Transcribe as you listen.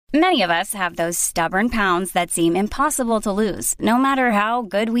Many of us have those stubborn pounds that seem impossible to lose, no matter how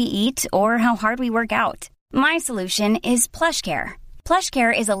good we eat or how hard we work out. My solution is PlushCare.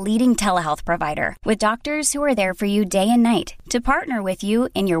 PlushCare is a leading telehealth provider with doctors who are there for you day and night to partner with you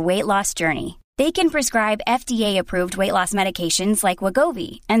in your weight loss journey. They can prescribe FDA-approved weight loss medications like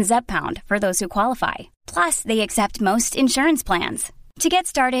Wegovy and Zepbound for those who qualify. Plus, they accept most insurance plans. To get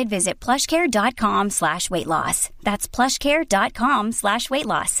started, visit plushcare.com/weightloss. That's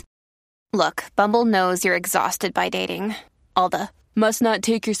plushcare.com/weightloss. Look, Bumble knows you're exhausted by dating. All the, must not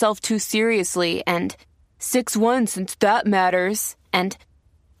take yourself too seriously, and 6'1" since that matters. And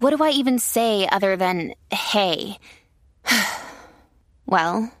what do I even say other than, hey?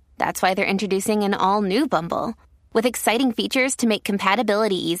 Well, that's why they're introducing an all-new Bumble, with exciting features to make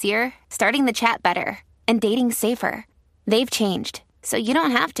compatibility easier, starting the chat better, and dating safer. They've changed, so you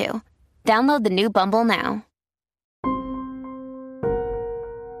don't have to. Download the new Bumble now.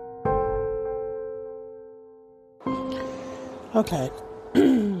 Okay.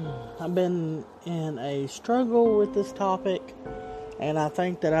 I've been in a struggle with this topic, and I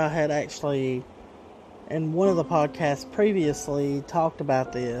think that I had actually, in one of the podcasts previously, talked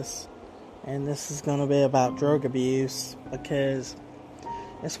about this, and this is going to be about drug abuse, because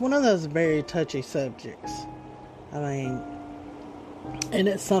it's one of those very touchy subjects. I mean, and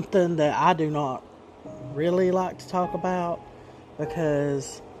it's something that I do not really like to talk about,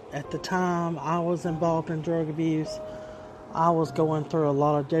 because at the time I was involved in drug abuse, I was going through a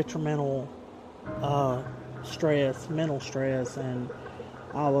lot of detrimental stress, mental stress, and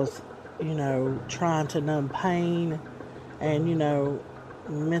I was, trying to numb pain, and,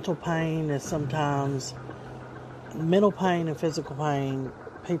 mental pain is sometimes, mental pain and physical pain,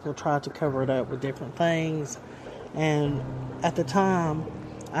 people try to cover it up with different things, and at the time,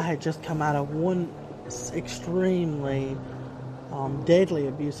 I had just come out of one extremely deadly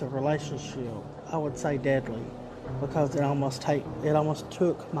abusive relationship. I would say deadly, because it almost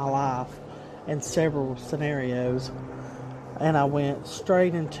took my life in several scenarios, and I went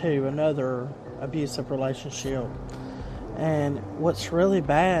straight into another abusive relationship. And what's really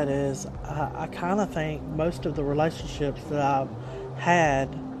bad is I kind of think most of the relationships that I've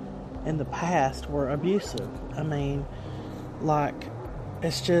had in the past were abusive. I mean, like,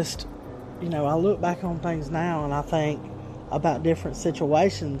 it's just, I look back on things now and I think about different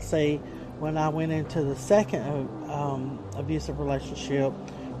situations. See, when I went into the second abusive relationship,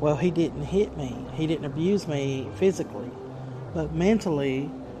 well, he didn't hit me. He didn't abuse me physically. But mentally,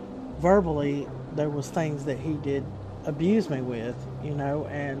 verbally, there was things that he did abuse me with,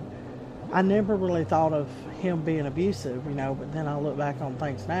 and I never really thought of him being abusive, but then I look back on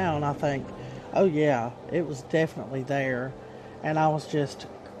things now and I think, oh yeah, it was definitely there. And I was just,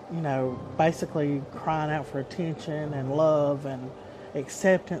 basically crying out for attention and love and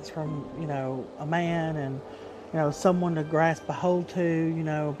acceptance from, a man and, someone to grasp a hold to,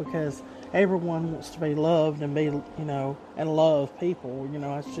 because everyone wants to be loved and be, and love people.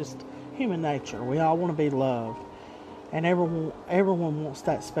 It's just human nature. We all want to be loved. And everyone wants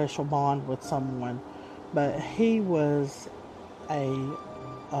that special bond with someone. But he was a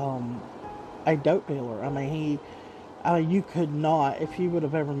dope dealer. I mean, you could not, if you would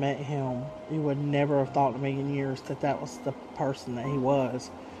have ever met him, you would never have thought in a million years that was the person that he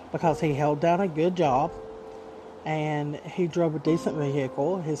was, because he held down a good job and he drove a decent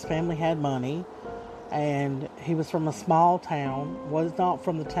vehicle. His family had money, and he was from a small town. Was not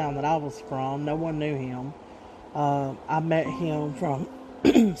from the town that I was from. No one knew him. I met him from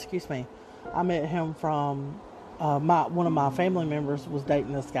excuse me. I met him from one of my family members was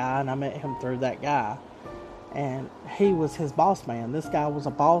dating this guy, and I met him through that guy. And he was his boss man. This guy was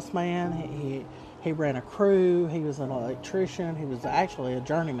a boss man. He ran a crew. He was an electrician. He was actually a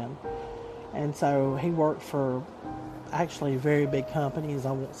journeyman. And so he worked for actually very big companies.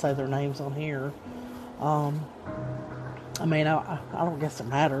 I won't say their names on here. I don't guess it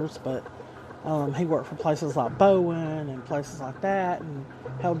matters, but he worked for places like Bowen and places like that, and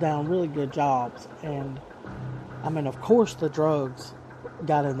held down really good jobs. And of course the drugs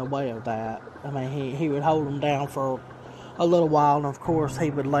got in the way of that. He would hold them down for a little while, and of course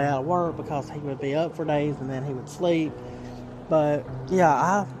he would lay out of work because he would be up for days and then he would sleep. But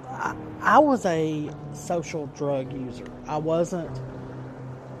yeah, I was a social drug user.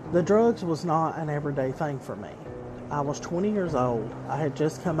 The drugs was not an everyday thing for me. I was 20 years old. I had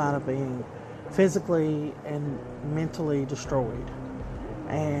just come out of being physically and mentally destroyed.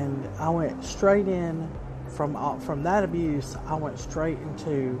 And I went straight in from that abuse. I went straight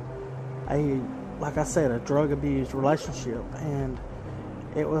into a drug abused relationship, and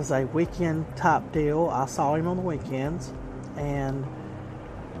it was a weekend type deal. I saw him on the weekends, and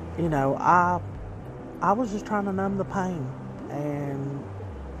you know, I was just trying to numb the pain, and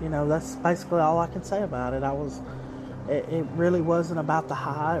you know, that's basically all I can say about it. It really wasn't about the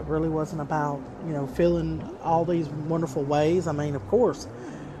high. It really wasn't about, you know, feeling all these wonderful ways. I mean, of course,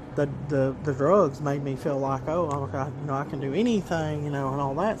 the drugs made me feel like, oh, you know, I can do anything, you know, and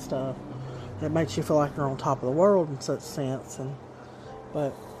all that stuff. It makes you feel like you're on top of the world in such sense,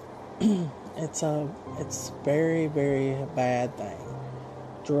 but it's a very, very bad thing.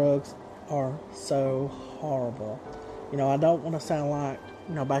 Drugs are so horrible. You know, I don't want to sound like,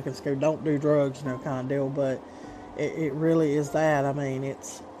 you know, back in school, don't do drugs, you know, kind of deal, but it really is that. I mean,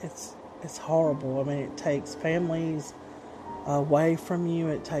 it's horrible. I mean, it takes families away from you.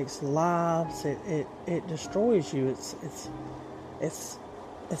 It takes lives. It destroys you. It's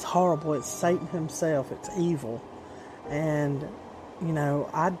horrible. It's Satan himself. It's evil. And, you know,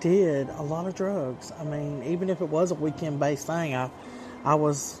 I did a lot of drugs. I mean, even if it was a weekend-based thing, I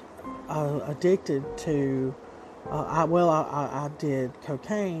was addicted to, I did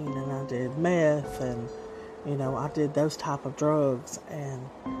cocaine, and I did meth, and, you know, I did those type of drugs, and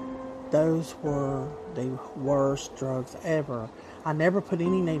those were the worst drugs ever. I never put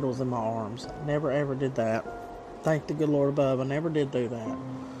any needles in my arms. Never ever did that. Thank the good Lord above, I never did do that.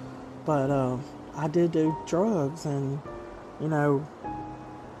 But I did do drugs, and, you know,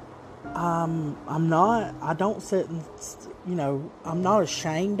 I don't sit and, you know, I'm not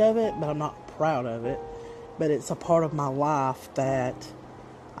ashamed of it, but I'm not proud of it. But it's a part of my life that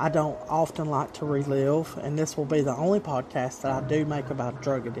I don't often like to relive, and this will be the only podcast that I do make about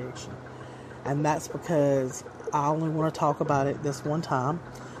drug addiction. And that's because I only want to talk about it this one time.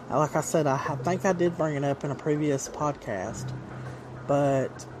 Like I said, I think I did bring it up in a previous podcast,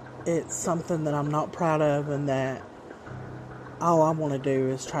 but it's something that I'm not proud of, and that all I want to do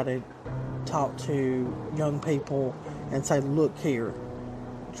is try to talk to young people and say, look here,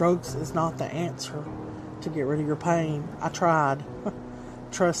 drugs is not the answer to get rid of your pain. I tried.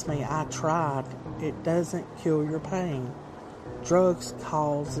 Trust me, I tried. It doesn't kill your pain. Drugs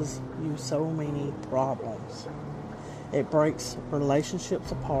causes you so many problems. It breaks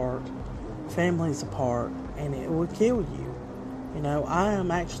relationships apart, families apart, and it will kill you. You know, I am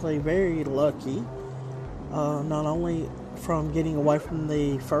actually very lucky, not only from getting away from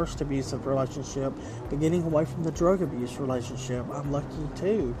the first abusive relationship, but getting away from the drug abuse relationship. I'm lucky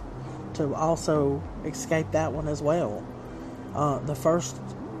too, to also escape that one as well. The first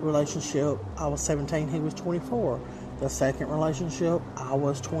relationship, I was 17, he was 24. The second relationship, I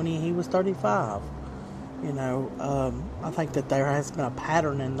was 20, he was 35. You know, I think that there has been a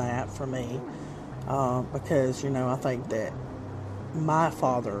pattern in that for me, because, you know, I think that my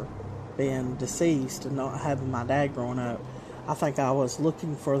father being deceased and not having my dad growing up, I think I was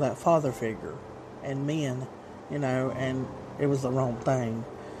looking for that father figure in men, you know, and it was the wrong thing.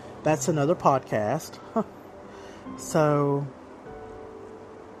 That's another podcast. So,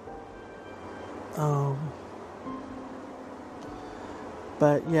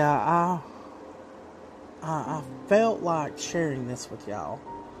 but yeah, I felt like sharing this with y'all.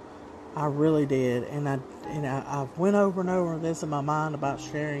 I really did, and I went over and over this in my mind about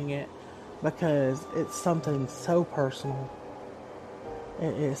sharing it, because it's something so personal.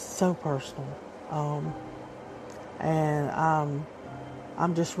 It is so personal, and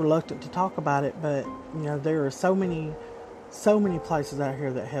I'm just reluctant to talk about it. But you know, there are so many places out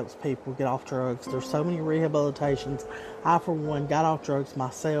here that helps people get off drugs. There's so many rehabilitations. I, for one, got off drugs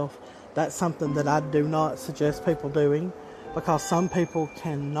myself. That's something that I do not suggest people doing, because some people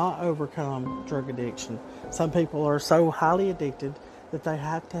cannot overcome drug addiction. Some people are so highly addicted that they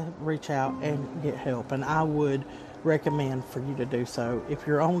have to reach out and get help, and I would recommend for you to do so. If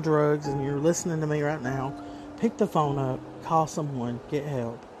you're on drugs and you're listening to me right now, pick the phone up, call someone, get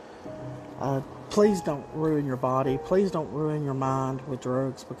help. Please don't ruin your body. Please don't ruin your mind with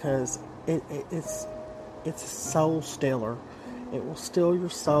drugs, because it's a soul stealer. It will steal your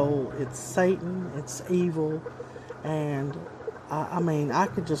soul. It's Satan. It's evil. And I mean, I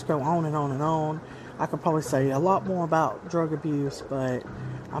could just go on and on and on. I could probably say a lot more about drug abuse, but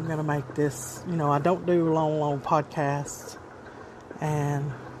I'm going to make this, you know, I don't do long podcasts.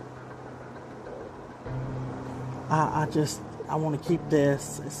 And I want to keep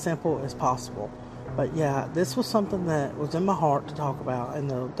this as simple as possible. But yeah, this was something that was in my heart to talk about, and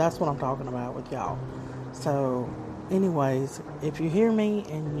that's what I'm talking about with y'all. So, anyways, if you hear me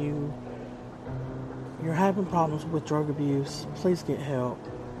and you're having problems with drug abuse, please get help.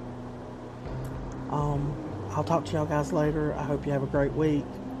 I'll talk to y'all guys later. I hope you have a great week.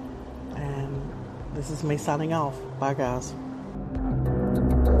 And this is me signing off. Bye, guys.